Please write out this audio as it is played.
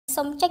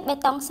សូមចុចប៊ូ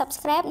តុង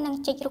Subscribe និង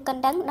ចុចរូបក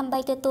ណ្ដឹងដើម្បី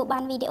ទទួលបា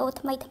នវីដេអូ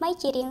ថ្មីៗ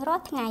ជារៀងរា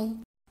ល់ថ្ងៃ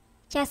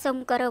ចាសសូម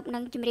គោរពនិ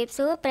ងជម្រាប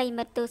សួរប្រិយ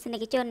មិត្តទស្សនិ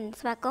កជន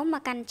ស្វាគមន៍ម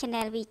កកាន់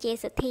Channel VJ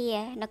Sothea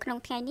នៅក្នុង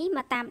ថ្ងៃនេះម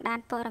កតាមដាន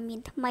ព័ត៌មាន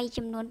ថ្មី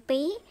ចំនួន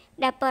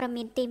2ដែលព័ត៌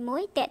មានទី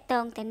1តាក់ទ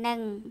ងទៅនឹង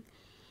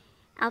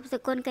អបស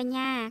គុណកញ្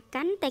ញា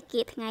កាន់តែ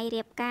គៀកថ្ងៃ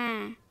រៀបការ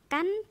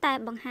កាន់តែ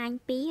បង្ហាញ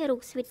ពីរូ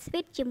បស្វី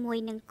តជាមួយ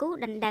នឹងគូ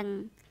ដណ្ដឹង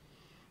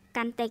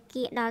កាន់តែ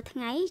គៀកដល់ថ្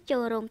ងៃចូ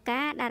លរោង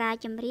ការតារា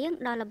ចម្រៀង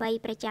ដ៏ល្បី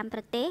ប្រចាំប្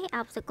រទេសអ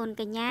បសគុណ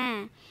កញ្ញា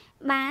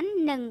បាន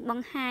នឹងប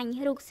ង្ហាញ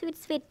រូបស្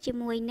វីតជា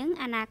មួយនឹង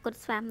អនាគត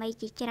ស្វាមី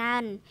ជាច្រើ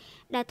ន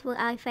ដែលធ្វើ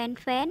ឲ្យ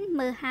fan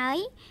មើលហើយ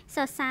ស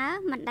រសើរ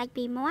មិនដាច់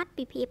ពីមាត់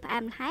ពីភាពផ្អែ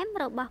មល្ហែម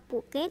របស់ពួ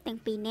កគេទាំង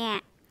ពីរនា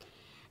ក់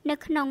នៅ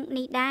ក្នុង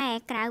នេះដែរ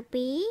ក្រៅ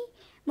ពី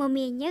ម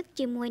មាញឹក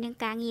ជាមួយនឹង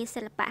ការងារ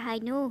សិល្បៈហើ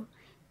យនោះ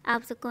អ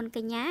បសគុណក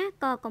ញ្ញា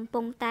ក៏កំ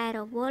ពុងតែរ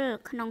វល់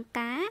ក្នុង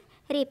ការ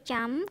រៀប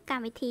ចំក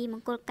ម្មវិធីម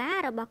ង្គលការ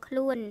របស់ខ្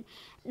លួន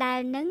ដែល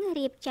នឹង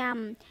រៀបចំ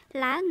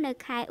ឡើងនៅ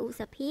ខែឧ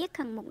សភា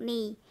ខាងមុខ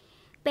នេះ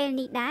ពេល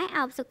នេះដែរអ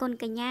បសគុណ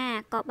កញ្ញា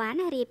ក៏បាន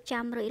រៀប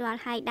ចំរួចរា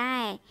ល់ហើយដែ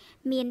រ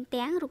មាន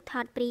ទាំងរូបថ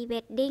ត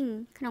Pre-wedding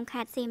ក្នុង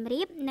ខេត្តសៀម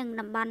រាបនិង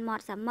តំបន់មា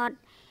ត់សមុទ្រ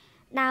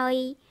ដោយ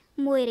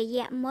មួយរ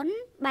យៈមុន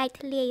បែក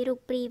ធ្លាយរូប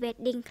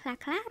Pre-wedding ខ្លះ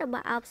ៗរប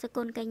ស់អបស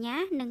គុណកញ្ញា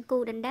និងគូ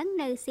ដណ្ដឹង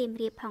នៅសៀម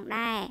រាបផង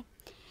ដែរ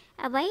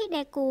អ្វី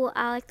ដែលគួរ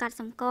ឲ្យកត់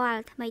សម្គាល់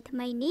ថ្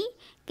មីនេះ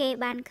គេ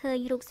បានឃើញ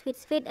រូបស្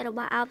វីតរប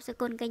ស់អបស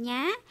គុណកញ្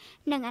ញា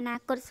និងអនា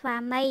គតស្វា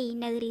មី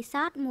នៅរីស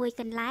តមួយ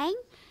កន្លែង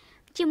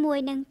ជាមួយ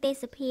នឹងទេ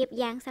សភាព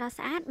យ៉ាងស្រស់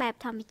ស្អាតបែប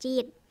ធម្មជា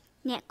តិ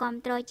អ្នកគាំ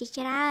ទ្រជា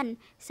ច្រើន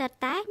សុទ្ធ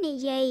តែនិ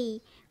យាយ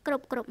គ្រ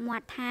ប់មា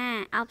ត់ថា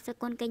អបស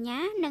គុណកញ្ញា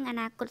និងអ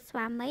នាគតស្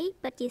វាមី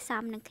ពិតជាស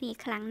មនឹងគ្នា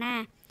ខ្លាំងណា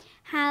ស់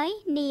ហើយ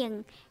នាង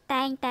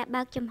តែងតែ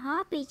បើកចំហ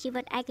ពីជី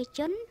វិតឯក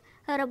ជន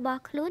រប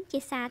ស់ខ្លួនជា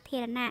សាធា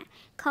រណៈ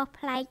ខុស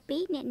ប្លែកពី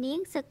អ្នកនាង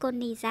សកល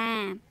នីសា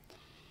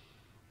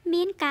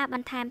មានការប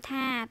ន្ថែម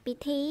ថាពិ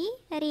ធី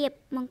រៀប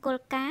មង្គល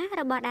ការ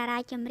របស់តារា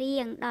ចម្រៀ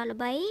ងដ៏ល្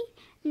បី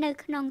នៅ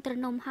ក្នុងទ្រ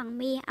នំហង្ស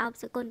មាសអប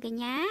សគុណកញ្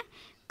ញា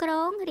ក្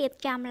រុងរៀប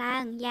ចំឡើ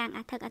ងយ៉ាងអ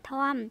ធិកអធ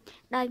ម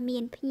ដោយមា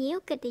នភ្ញៀវ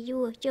កិត្តិយ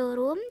សចូល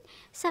រួម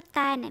សុទ្ធ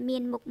តែអ្នកមា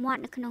នមុខមា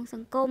ត់នៅក្នុងស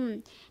ង្គម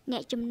អ្ន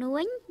កជំនួ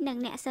ញនិង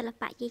អ្នកសិល្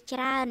បៈជាច្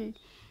រើន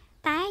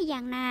តែ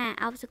យ៉ាងណា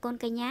អបសគុណ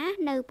កញ្ញា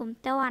នៅពុំ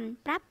ទាន់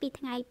ប្រាប់ពី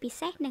ថ្ងៃពិ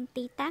សេសនិង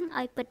ទីតាំង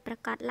ឲ្យពិតប្រា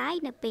កដឡើយ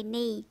នៅពេល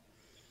នេះ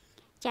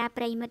ចា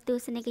ប្រិយមិត្តទ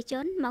ស្សនិកជ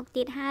នមក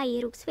ទៀតហើយ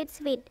រូបស្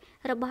វីត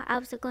របស់អ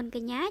បសគុណក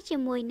ញ្ញាជា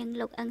មួយនឹង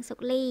លោកអឹងសុក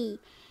លី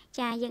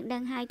ចាយើងដឹ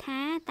ងហើយថា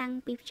តាំង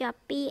ពីភ្ជាប់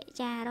ពាក្យ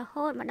ចារ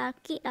ហូតមកដល់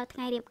គៀកដល់ថ្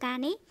ងៃរៀបការ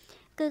នេះ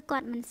គឺគា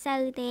ត់មិនសូ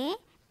វទេ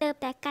ទើប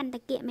តែកាន់តែ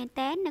គៀកមែន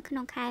តែននៅក្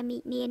នុងខែមី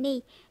នានេះ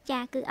ចា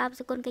គឺអប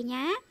សគុណកញ្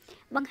ញា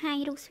បង្ហាញ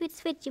រូបស្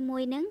វីតជាមួ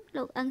យនឹង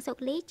លោកអឹងសុក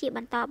លីជាប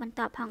ន្ត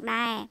ផង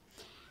ដែរ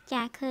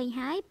ចាឃើញ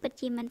ហើយពិត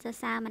ជាមិនសរ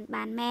សើរមិន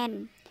បានមែន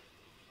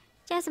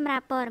ចាសម្រា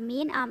ប់ព័ត៌មា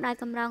នអមដោយ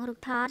កម្រងរូប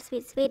ថតស្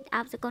វីតអ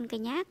បសគុណក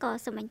ញ្ញាក៏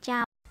សូមបញ្ច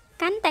ប់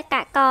កាន់តែ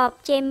កាក់កប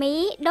ជេមី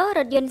ដូររ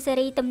ថយន្តស៊េ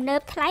រីទំនើ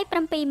បថ្លៃ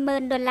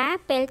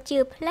$70,000ពេលជឿ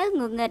ផ្លូវ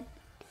ងងឹត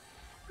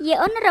យា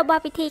អូនរប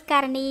ស់ពិធីកា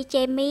រនី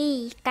ជេមី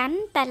កាន់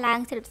តែឡើង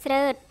ស្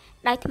រើត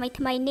ដោយថ្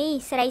មីនេះ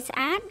ស្រីស្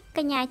អាតក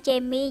ញ្ញាជេ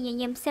មីញ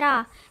ញឹមស្រ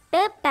ស់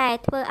ទើបតែ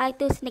ធ្វើឲ្យ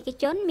ទស្សនិក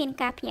ជនមាន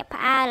ការភ្ញាក់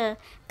ផ្អើល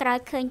ក្រោយ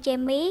ឃើញជេ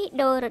មី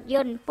ដូររថយ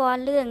ន្តព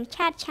ណ៌លឿង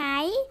ឆាតឆា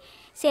យ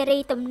ស៊េរី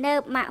ទំនើប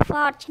Max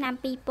Ford ឆ្នាំ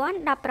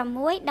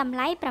2016តម្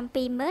លៃ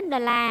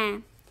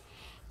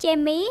$70,000ជេ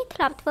មីធ្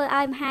លាប់ធ្វើ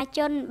ឲ្យមហាជ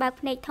នបើក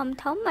ភ្នែកធំ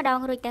ម្ដង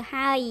រួចទៅ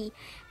ហើយ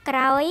ក្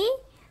រោយ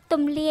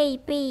ទំលាយ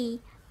ពី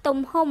ទំ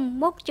ហំ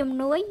មុខជំ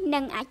នួយនិ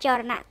ងអចល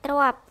នទ្រ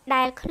ព្យ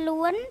ដែលខ្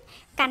លួន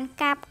កាន់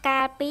កាប់កា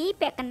លពី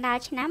ពាក់កណ្ដាល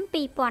ឆ្នាំ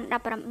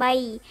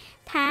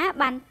2018ថា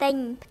បានទិញ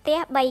ផ្ទះ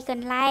3ក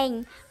ន្លែង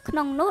ក្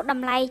នុងនោះត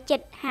ម្លៃជិ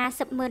ត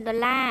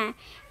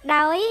$50,000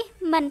ដោយ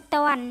មិន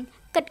ទាន់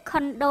គិតខុ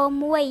នដូ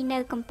មួយនៅ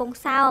កំពង់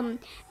សោម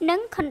និង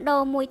ខុនដូ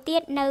មួយទៀ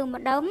តនៅ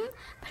ម្ដុំ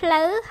ផ្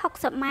លូវ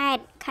60ម៉ែត្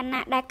រខ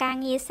ណៈដែលការ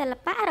ងារសិល្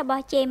បៈរប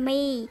ស់ជេ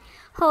មី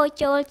ហូរ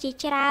ចូលជា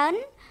ច្រើន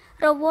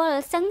រវល់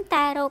សឹង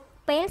តែរក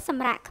ពេលស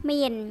ម្រាប់គ្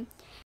មាន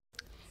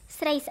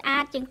ស្រីស្អា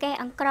តជាងកេះ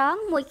អង្ក្រង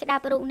មួយក្តា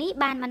ប់រូបនេះ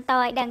បានបន្ត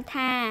ឲ្យដឹង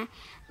ថា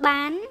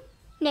បាន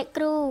អ្នក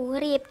គ្រូ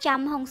រៀបចំ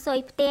ហុងស៊ុយ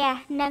ផ្ទះ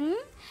និង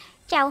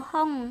ចៅ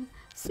ហុង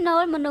ស្នូ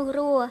លមនុស្ស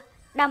រស់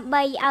ដើម្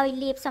បីឲ្យ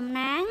លាភសំ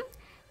ណាង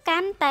កា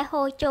ន់តែ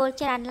ហូរចូល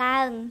ច្រើនឡើ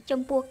ង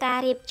ចំពោះការ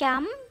រៀប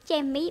ចំជេ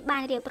មីបា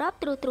នរៀបរាប់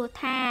ត្រួស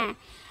ថា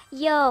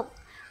យក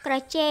ក្រ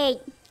ជែក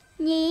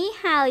ញី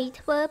ហើយ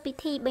ធ្វើពិ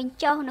ធីបញ្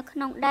ចុះនៅក្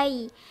នុងដី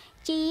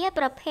ជា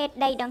ប្រភេទ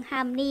ដីដង្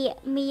ហើមនេះ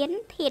មាន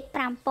ធាតុ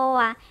5ព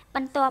ណ៌ប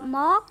ន្ទាប់ម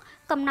ក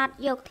កំណត់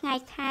យកថ្ងៃ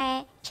ខែ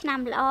ឆ្នាំ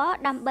ល្អ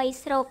ដើម្បី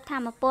ស្រូបធ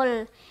ម្មពល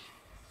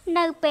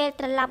នៅពេល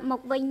ត្រឡប់ម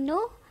កវិញ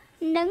នោះ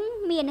នឹង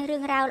មានរឿ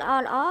ងរ៉ាវល្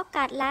អ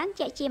កើតឡើង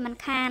ជាក់ជាមិន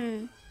ខាន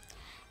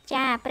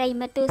ចាប្រិយ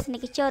មិត្តទស្សនិ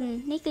កជន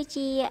នេះគឺ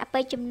ជាអបិ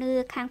យជំនឿ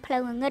ខាងផ្លូ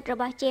វងងឹតរ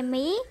បស់ជេ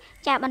មី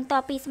ចាបន្ទា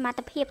ប់ពីសមត្ថ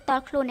ភាពត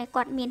ល់ខ្លួនដែល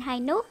គាត់មានហើយ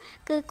នោះ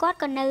គឺគាត់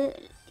ក៏នៅ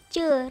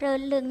ជឿរើ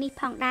រឿងនេះ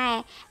ផងដែរ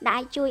ដែ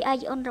លជួយឲ្យ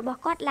យន្តរបស់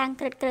គាត់ឡើង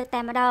ក្រឹតតែ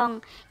ម្ដង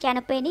ចា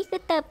នៅពេលនេះគឺ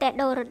ទៅតែ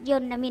ដូររថយ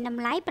ន្តដែលមានត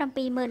ម្លៃ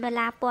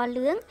$70,000ពណ៌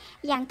លឿង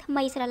យ៉ាងថ្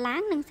មីស្រឡា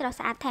ងនិងស្រស់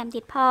ស្អាតថែម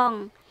ទៀតផង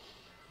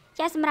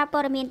ចាសម្រាប់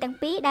ព័ត៌មានទាំង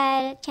ពីរដែល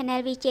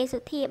Channel VJ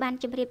Sothea បាន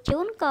ជម្រាបជូ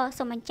នក៏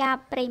សូមបញ្ចប់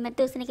ប្រិយមិត្ត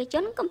ទស្សនិកជ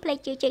នកុំភ្លេច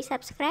ជួយចុច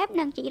Subscribe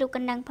និងចុចរូបក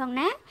ណ្ដឹងផង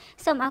ណា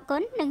សូមអរគុ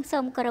ណនិងសូ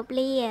មគោរព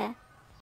លា